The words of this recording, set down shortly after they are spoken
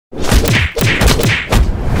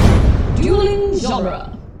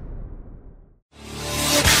genre.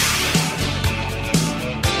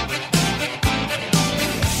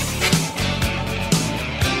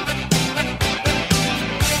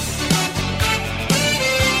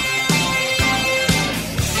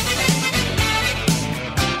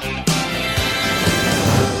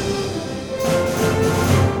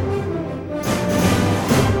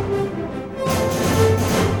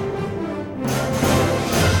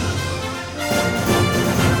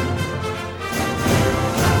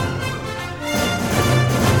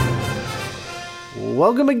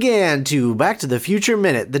 Welcome again to Back to the Future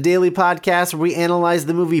Minute, the daily podcast where we analyze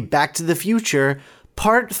the movie Back to the Future,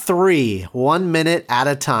 Part 3, 1 minute at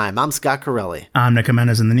a time. I'm Scott Corelli. I'm Nick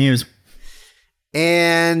Jimenez in the news.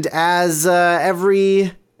 And as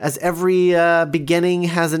every beginning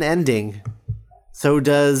has an ending, so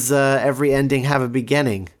does every ending have a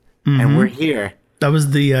beginning. Mm-hmm. And we're here. That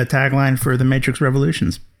was the tagline for The Matrix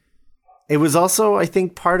Revolutions. It was also, I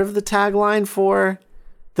think, part of the tagline for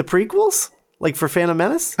the prequels. Like for Phantom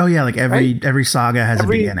Menace? Oh yeah, like every saga has a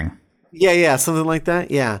beginning. Yeah, something like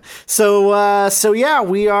that. Yeah. So yeah,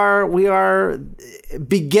 we are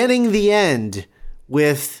beginning the end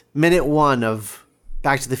with minute 1 of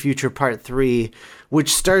Back to the Future Part 3,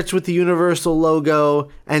 which starts with the Universal logo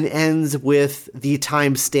and ends with the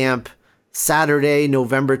timestamp Saturday,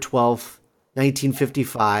 November 12th,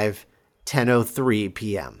 1955, 10:03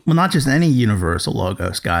 p.m. Well, not just any Universal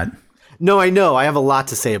logo, Scott. No, I know. I have a lot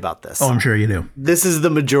to say about this. Oh, I'm sure you do. This is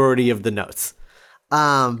the majority of the notes.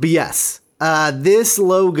 But yes, this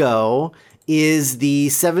logo is the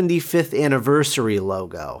 75th anniversary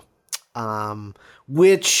logo,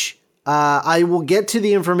 which I will get to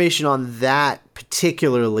the information on that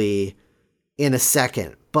particularly in a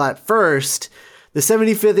second. But first, the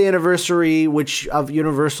 75th anniversary of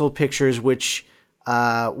Universal Pictures, which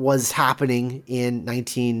was happening in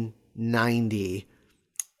 1990.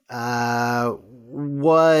 The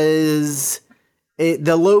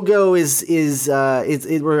logo is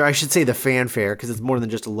or I should say the fanfare, because it's more than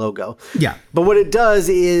just a logo. Yeah. But what it does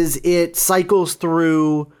is it cycles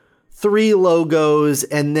through 3 logos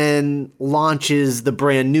and then launches the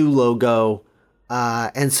brand new logo.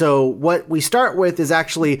 And so what we start with is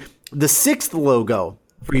actually the 6th logo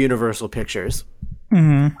for Universal Pictures.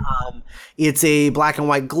 Mm-hmm. It's a black and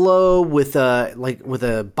white globe with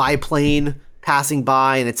a biplane passing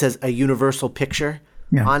by, and it says a Universal picture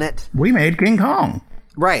on it. We made King Kong.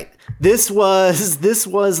 Right. This was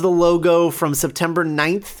the logo from September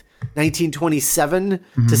 9th, 1927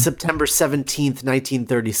 to September 17th,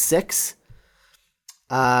 1936.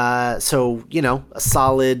 So, a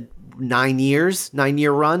solid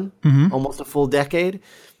 9-year run, almost a full decade.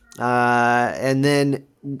 And then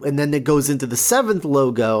it goes into the 7th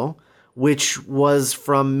logo, which was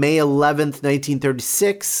from May 11th,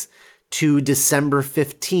 1936 to December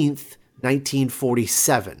 15th,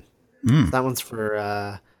 1947. So that one's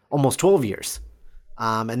for almost 12 years.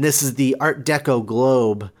 And this is the Art Deco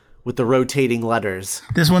globe with the rotating letters.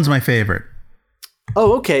 This one's my favorite.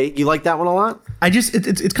 Oh, okay. You like that one a lot?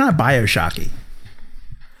 It's kind of BioShocky.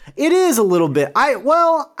 It is a little bit.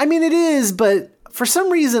 It is, but for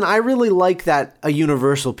some reason I really like a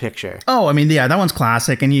Universal picture. Oh, yeah, that one's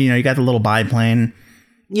classic, and you got the little biplane.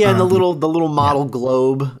 Yeah, and the little model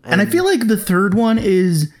globe. And I feel like the 3rd one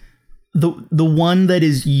is the one that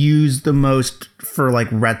is used the most for like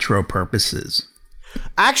retro purposes.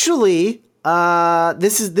 Actually,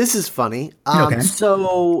 this is funny. Okay.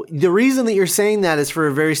 So the reason that you're saying that is for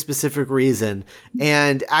a very specific reason.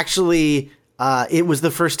 And actually, it was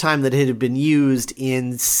the first time that it had been used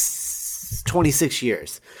in 26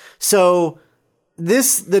 years. So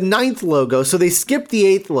the 9th logo, so they skipped the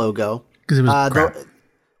 8th logo. Because it was crap.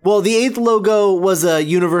 The 8th logo was a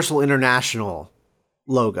Universal International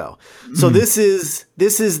logo. So this is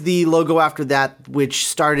the logo after that, which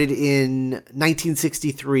started in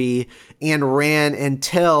 1963 and ran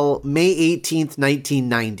until May 18th,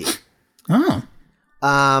 1990. Oh.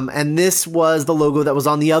 And this was the logo that was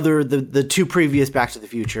on the 2 previous Back to the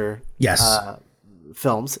Future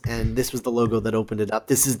films, and this was the logo that opened it up.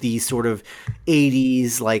 This is the sort of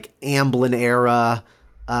 80s like Amblin era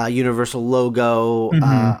Universal logo.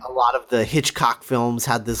 A lot of the Hitchcock films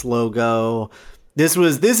had this logo. This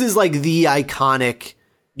is like the iconic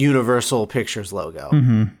Universal Pictures logo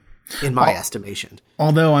in my estimation.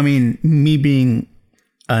 Although, me being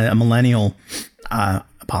a millennial,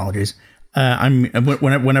 apologies.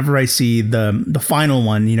 Whenever I see the final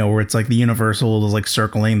one, where it's like the Universal is like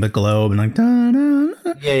circling the globe and like da, da,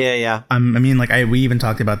 da. Yeah. We even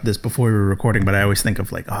talked about this before we were recording, but I always think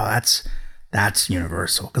of like, oh, that's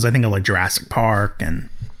Universal, because I think of like Jurassic Park and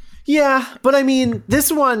Yeah, but I mean,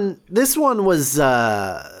 this one was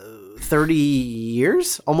 30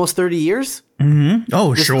 years, almost 30 years. Mm-hmm.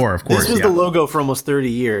 Oh, sure, of course. This was the logo for almost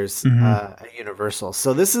 30 years at Universal.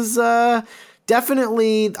 So this is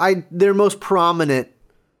definitely their most prominent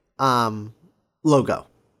logo,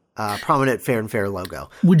 prominent Fanfare logo.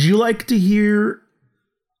 Would you like to hear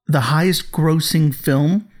the highest grossing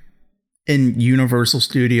film in Universal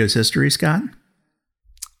Studios history, Scott?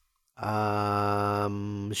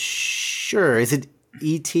 Sure. Is it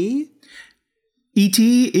E.T.?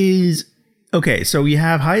 E.T. is okay. So we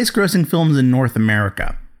have highest grossing films in North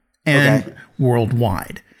America and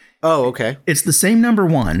worldwide. Oh, okay. It's the same number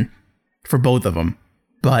one for both of them.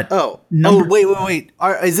 But wait.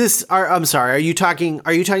 I'm sorry. Are you talking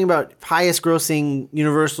about highest grossing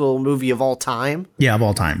Universal movie of all time? Yeah, of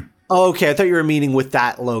all time. Oh, okay. I thought you were meaning with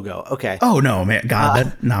that logo. Okay. Oh no, man,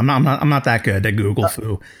 God, I'm not that good at Google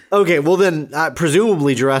foo. Okay, well then,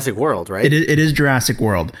 presumably Jurassic World, right? It is Jurassic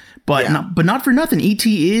World, but not for nothing.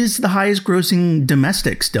 E.T. is the highest grossing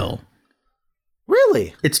domestic still.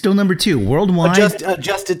 Really? It's still number 2 worldwide.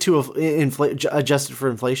 Adjusted for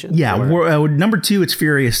inflation. Yeah, number 2. It's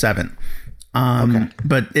Furious 7. Okay.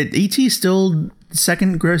 But E.T. is still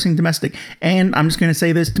second grossing domestic, and I'm just going to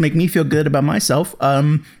say this to make me feel good about myself.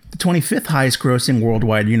 The 25th highest grossing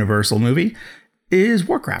worldwide Universal movie is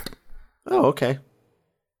Warcraft. Oh, okay.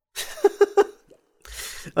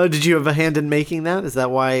 Oh, did you have a hand in making that? Is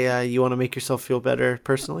that why you want to make yourself feel better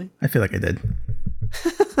personally? I feel like I did.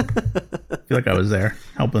 I feel like I was there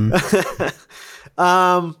helping.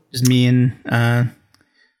 Just me and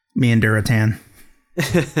Duratan.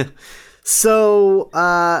 So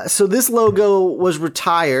this logo was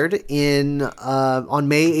retired on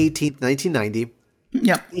May 18th, 1990.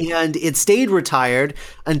 Yep. And it stayed retired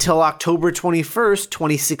until October 21st,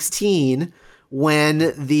 2016,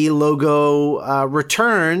 when the logo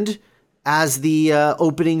returned as the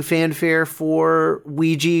opening fanfare for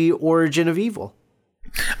Ouija Origin of Evil.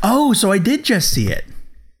 Oh, so I did just see it.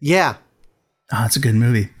 Yeah. Oh, it's a good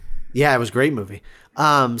movie. Yeah, it was a great movie.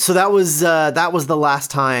 So that was the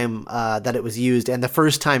last time that it was used, and the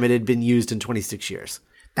first time it had been used in 26 years.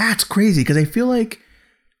 That's crazy, because I feel like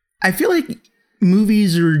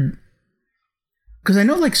movies are, because I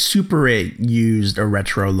know like Super 8 used a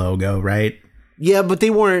retro logo, right? Yeah, but they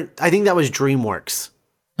weren't. I think that was DreamWorks.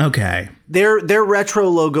 Okay. Their retro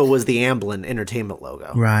logo was the Amblin Entertainment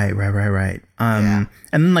logo. Right. And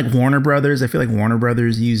then like Warner Brothers, I feel like Warner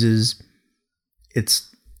Brothers uses,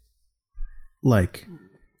 it's like,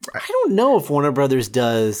 I don't know if Warner Brothers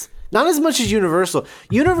does. Not as much as Universal.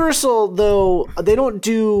 Universal, though, they don't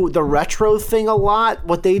do the retro thing a lot.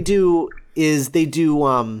 What they do is they do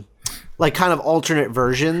like kind of alternate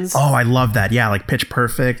versions. Oh, I love that. Yeah, like Pitch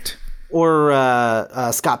Perfect. Or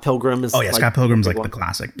Scott Pilgrim is. Oh yeah, Scott Pilgrim's like the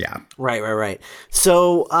classic. Yeah. Right.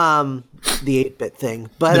 So the 8-bit thing,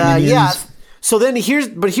 but yeah. So then here's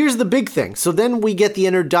the big thing. So then we get the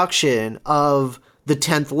introduction of the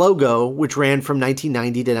 10th logo, which ran from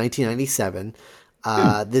 1990 to 1997.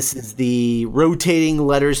 This is the rotating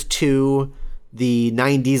letters 2, the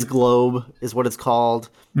 90s globe is what it's called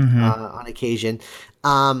on occasion.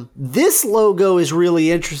 This logo is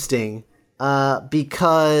really interesting.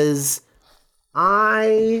 Because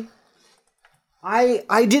I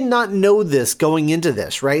did not know this going into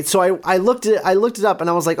this, right? So I looked it up and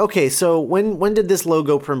I was like, okay, so when did this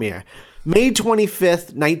logo premiere? May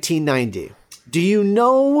 25th, 1990. Do you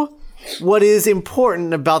know what is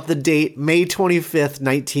important about the date May 25th,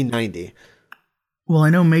 1990? Well, I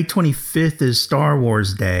know May 25th is Star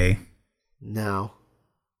Wars Day. No.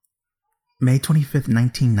 May 25th,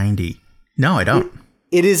 1990. No, I don't.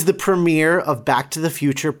 It is the premiere of Back to the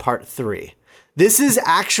Future Part 3. This is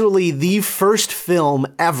actually the first film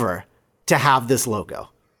ever to have this logo.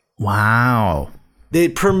 Wow. They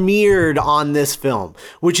premiered on this film,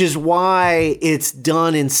 which is why it's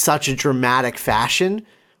done in such a dramatic fashion,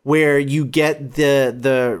 where you get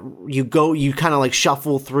you kind of like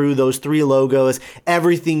shuffle through those 3 logos,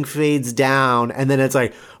 everything fades down, and then it's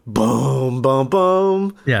like boom, boom,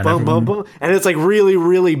 boom, boom, boom, boom, and it's like really,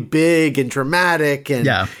 really big and dramatic, and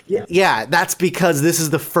yeah. That's because this is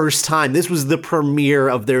the first time. This was the premiere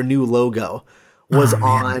of their new logo. Was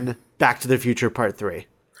on Back to the Future Part 3.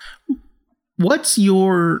 What's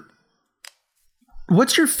your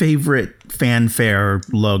favorite fanfare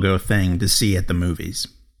logo thing to see at the movies?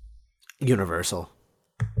 Universal.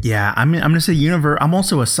 Yeah, I'm going to say Universal. I'm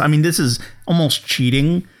also this is almost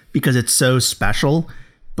cheating because it's so special,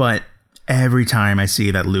 but Every time I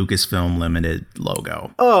see that Lucasfilm Limited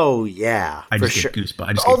logo, oh yeah, I just get goosebumps.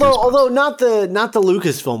 I just get although not the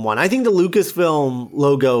Lucasfilm one. I think the Lucasfilm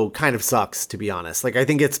logo kind of sucks, to be honest. Like I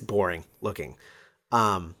think it's boring looking.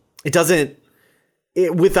 It doesn't.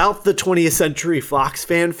 Without the 20th Century Fox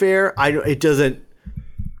fanfare, it just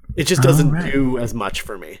doesn't do as much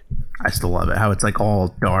for me. I still love it. How it's like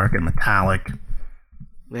all dark and metallic.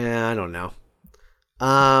 Yeah, I don't know.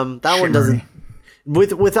 That one doesn't.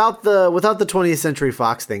 Without the 20th Century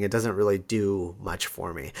Fox thing, it doesn't really do much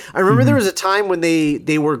for me. I remember there was a time when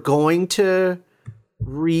they were going to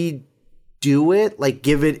redo it, like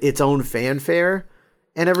give it its own fanfare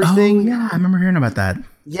and everything. Oh yeah, I remember hearing about that.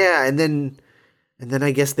 Yeah, and then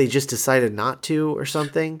I guess they just decided not to or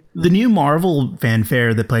something. The new Marvel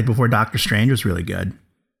fanfare that played before Doctor Strange was really good.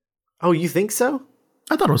 Oh, you think so?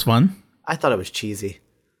 I thought it was fun. I thought it was cheesy.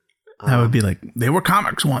 That would be like, they were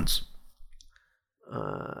comics once.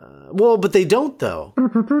 Well, but they don't though.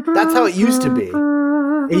 That's how it used to be.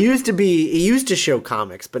 It used to show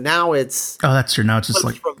comics, but now it's... Oh, that's true. Now it's just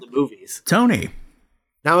like... from the movies. Tony.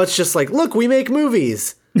 Now it's just like, look, we make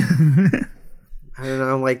movies. And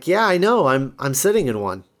I'm like, yeah, I know. I'm sitting in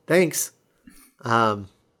one. Thanks.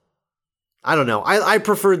 I don't know. I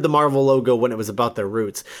preferred the Marvel logo when it was about their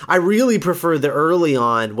roots. I really prefer the early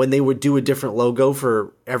on when they would do a different logo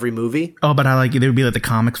for every movie. Oh, but there would be like the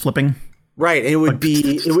comics flipping. Right. It would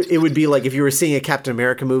be like if you were seeing a Captain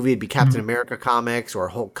America movie, it'd be Captain America comics or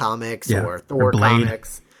Hulk comics or Thor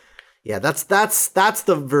comics. Yeah, that's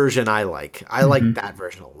the version I like. I like that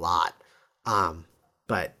version a lot.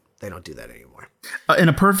 But they don't do that anymore. In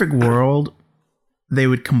a perfect world, they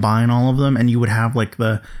would combine all of them and you would have like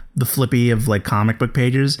the flippy of like comic book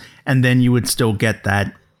pages, and then you would still get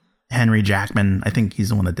that Henry Jackman. I think he's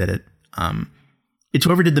the one that did it. It's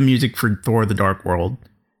whoever did the music for Thor: The Dark World.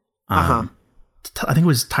 I think it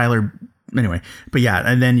was Tyler. Anyway, but yeah,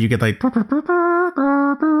 and then you get like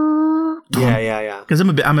yeah. Because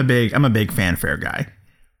I'm a big fanfare guy.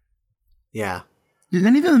 Yeah. Is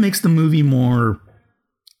anything that makes the movie more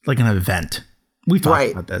like an event? We've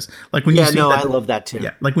talked about this. Like when you see I love that too.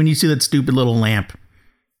 Yeah, like when you see that stupid little lamp,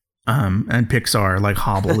 and Pixar like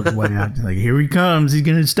hobble his way out. Like, here he comes. He's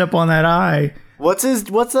gonna step on that eye. What's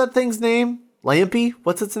that thing's name? Lampy?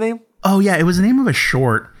 What's its name? Oh yeah, it was the name of a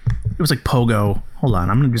short. It was like Pogo. Hold on,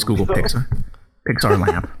 I'm gonna just Google Pixar. Pixar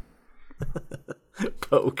lamp.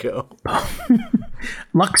 Pogo.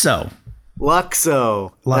 Luxo.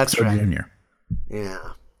 That's right. Jr. Yeah.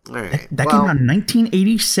 All right. That came out in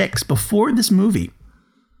 1986, before this movie.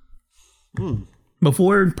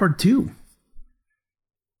 Before part 2.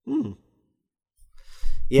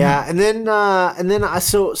 Yeah, and then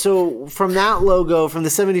so from that logo, from the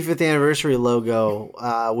 75th anniversary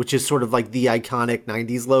logo, which is sort of like the iconic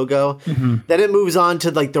 90s logo, then it moves on to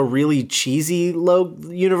like the really cheesy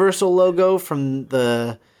Universal logo from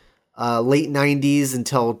the late 90s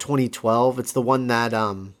until 2012. It's the one that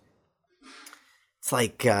it's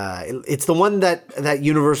like it's the one that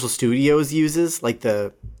Universal Studios uses, like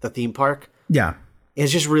the theme park. Yeah,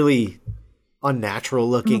 it's just really unnatural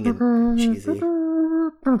looking and cheesy.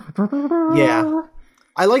 Yeah,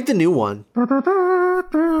 I like the new one.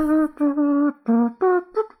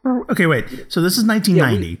 Okay, wait. So this is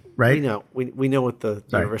 1990, right? We know what the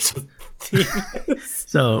Universal theme is.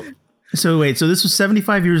 So wait. So this was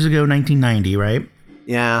 75 years ago, 1990, right?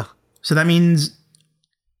 Yeah. So that means,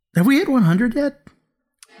 have we hit 100 yet?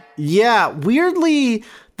 Yeah. Weirdly,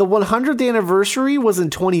 the 100th anniversary was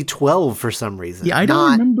in 2012 for some reason. Yeah, I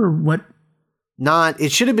don't remember what.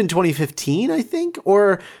 It should have been 2015, I think,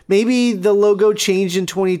 or maybe the logo changed in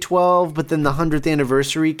 2012, but then the 100th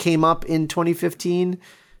anniversary came up in 2015.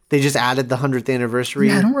 They just added the 100th anniversary.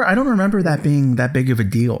 Yeah, I don't remember that being that big of a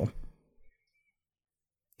deal.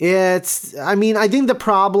 I think the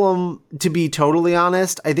problem, to be totally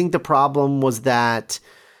honest, was that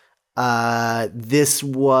this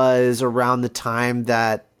was around the time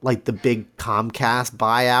that like the big Comcast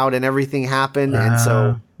buyout and everything happened. And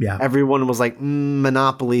so everyone was like,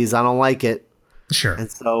 monopolies, I don't like it. Sure. And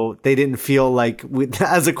so they didn't feel like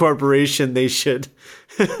as a corporation, they should,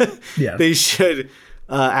 they should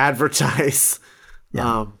advertise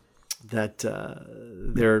that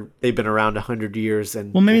they've been around 100 years.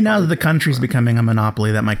 And well, maybe now that the country's becoming a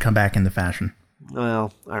monopoly, that might come back into fashion.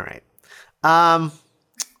 Well, all right.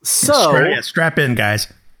 Strap in,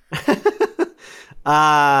 guys. People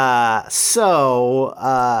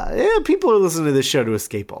are listening to this show to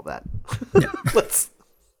escape all that. Yeah. let's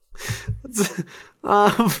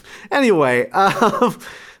anyway.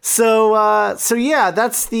 So yeah,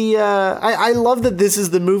 that's the. I love that this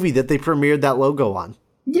is the movie that they premiered that logo on.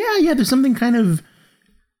 Yeah. There's something kind of.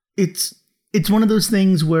 it's one of those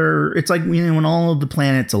things where it's like, you know, when all of the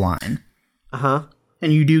planets align. Uh-huh.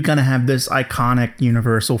 And you do kind of have this iconic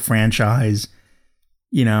Universal franchise,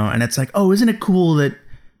 you know, and it's like, oh, isn't it cool that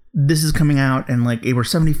this is coming out and like we're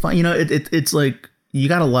 75, you know, it's like, you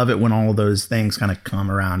got to love it when all of those things kind of come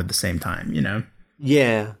around at the same time, you know?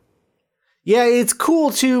 Yeah. Yeah, it's cool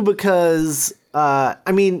too because,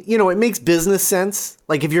 I mean, you know, it makes business sense.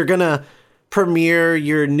 Like if you're going to premiere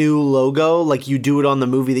your new logo, like you do it on the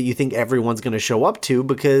movie that you think everyone's going to show up to,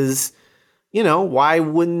 because, you know, why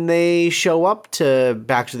wouldn't they show up to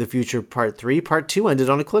Back to the Future Part 3? Part 2 ended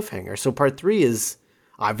on a cliffhanger. So Part 3 is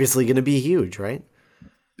obviously going to be huge, right?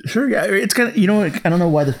 Sure. Yeah. It's kind of, you know, I don't know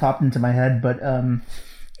why this popped into my head, but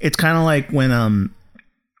it's kind of like when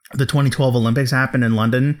the 2012 Olympics happened in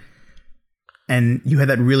London and you had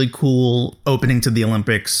that really cool opening to the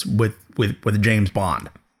Olympics with James Bond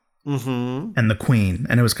and the Queen.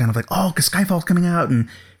 And it was kind of like, oh, because Skyfall's coming out and,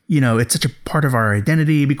 you know, it's such a part of our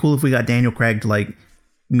identity. It'd be cool if we got Daniel Craig to like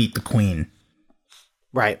meet the Queen.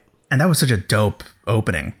 Right. And that was such a dope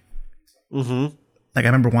opening. Mm-hmm. Like I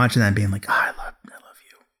remember watching that and being like, oh, I love you.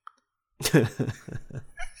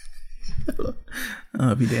 I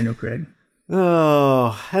love you, Daniel Craig.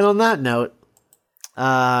 Oh, and on that note,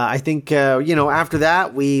 I think, you know, after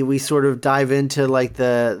that, we sort of dive into like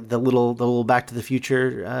the little Back to the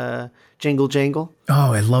Future jingle jangle.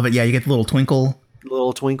 Oh, I love it. Yeah, you get the little twinkle.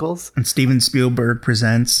 Little twinkles. And Steven Spielberg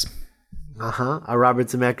presents. A Robert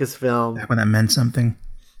Zemeckis film. Back when that meant something.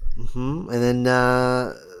 Mm-hmm. And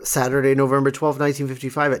then Saturday, November 12th,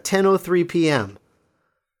 1955 at 10:03 p.m.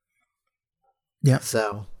 Yeah.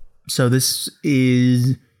 So this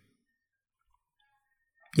is...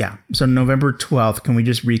 Yeah. So November 12th, can we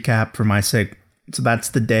just recap for my sake? So that's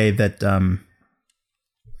the day that...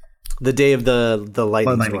 the day of the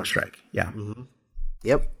lightning strike. Yeah. Mm-hmm.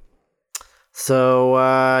 Yep. So,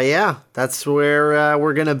 yeah, that's where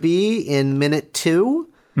we're going to be in minute 2.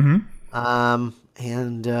 Mm-hmm.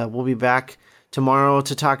 And we'll be back tomorrow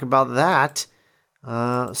to talk about that.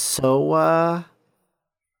 So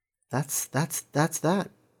that's that.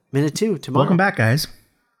 Minute 2 tomorrow. Welcome back, guys.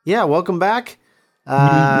 Yeah, welcome back. New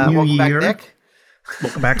welcome year. back, Nick.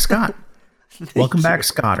 Welcome back, Scott. Welcome back,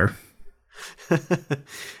 Scotter.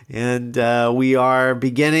 And we are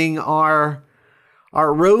beginning our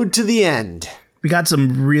road to the end. We got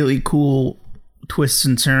some really cool twists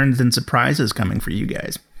and turns and surprises coming for you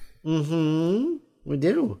guys. Mm-hmm. We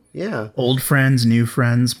do. Yeah. Old friends, new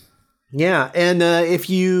friends. Yeah. And if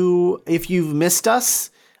you've missed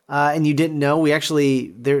us and you didn't know, we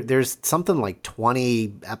actually there's something like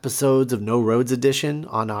 20 episodes of No Roads Edition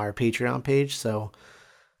on our Patreon page. So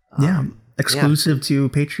exclusive to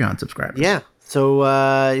Patreon subscribers. Yeah. So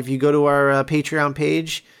if you go to our Patreon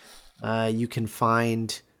page, you can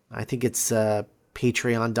find, I think it's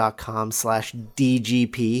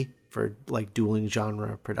patreon.com/DGP for like Dueling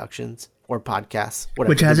Genre Productions or podcasts,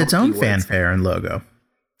 whatever. Which has its own fanfare and logo.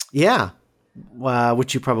 Yeah.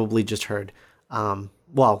 Which you probably just heard.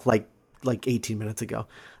 Well, like 18 minutes ago.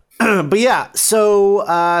 But yeah, so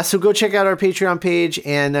go check out our Patreon page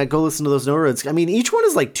and go listen to those No Roads. I mean, each one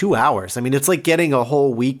is like 2 hours. I mean, it's like getting a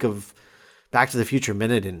whole week of Back to the Future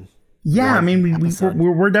minute in. Yeah, I mean,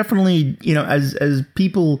 we're definitely, you know, as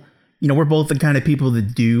people, you know, we're both the kind of people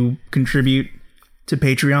that do contribute to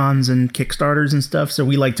Patreons and Kickstarters and stuff. So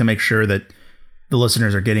we like to make sure that the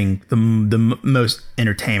listeners are getting the most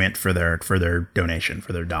entertainment for their donation,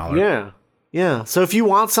 for their dollar. Yeah. Yeah. So if you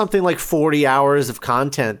want something like 40 hours of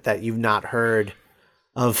content that you've not heard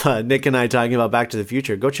of Nick and I talking about Back to the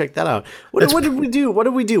Future, go check that out. What did we do?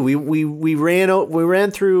 We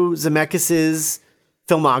ran through Zemeckis's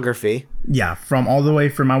filmography. Yeah, from all the way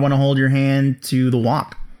from I Want to Hold Your Hand to The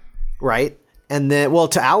Walk. Right. And then,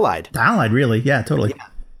 to Allied. To Allied, really. Yeah, totally. Yeah.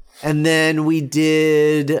 And then we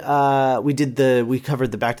covered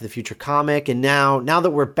the Back to the Future comic. And now that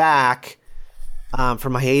we're back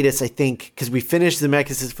from hiatus, I think, because we finished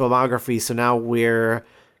Zemeckis' filmography, so now we're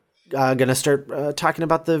going to start talking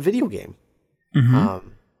about the video game. Mm-hmm.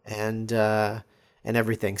 And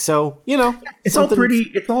everything. So, you know. It's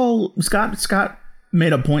all Scott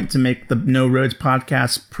made a point to make the No Roads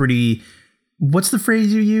podcast pretty, what's the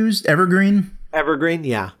phrase you used? Evergreen? Evergreen,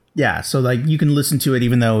 yeah. Yeah, so like you can listen to it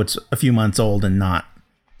even though it's a few months old and not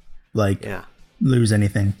lose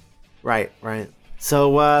anything. Right.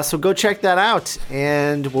 So go check that out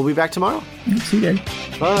and we'll be back tomorrow. See you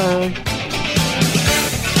guys. Bye.